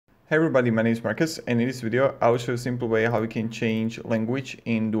Hey everybody, my name is Marcus, and in this video I will show you a simple way how you can change language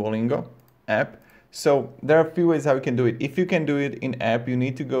in Duolingo app. So there are a few ways how you can do it. If you can do it in app, you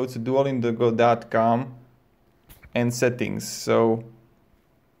need to go to duolingo.com and settings. So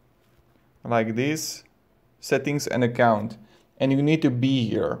like this, settings and account, and you need to be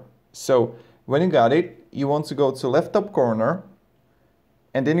here. So when you got it, you want to go to left top corner,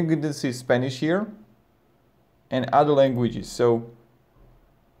 and then you're going to see Spanish here and other languages. So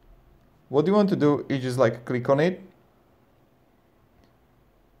what you want to do is just like click on it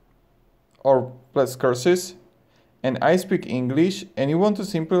or plus curses, and I speak English, and you want to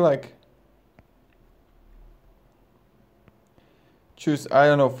simply like choose, I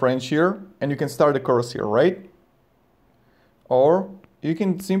don't know, French here, and you can start the course here, right? Or you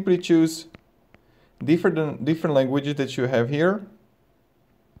can simply choose different languages that you have here.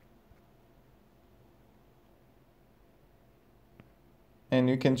 And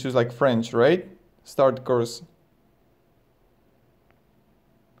you can choose like French, right? Start course.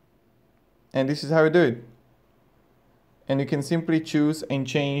 And this is how you do it. And you can simply choose and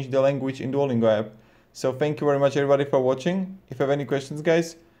change the language in Duolingo app. So thank you very much everybody for watching. If you have any questions,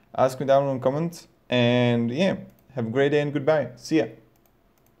 guys, ask me down in the comments. And yeah, have a great day and goodbye. See ya.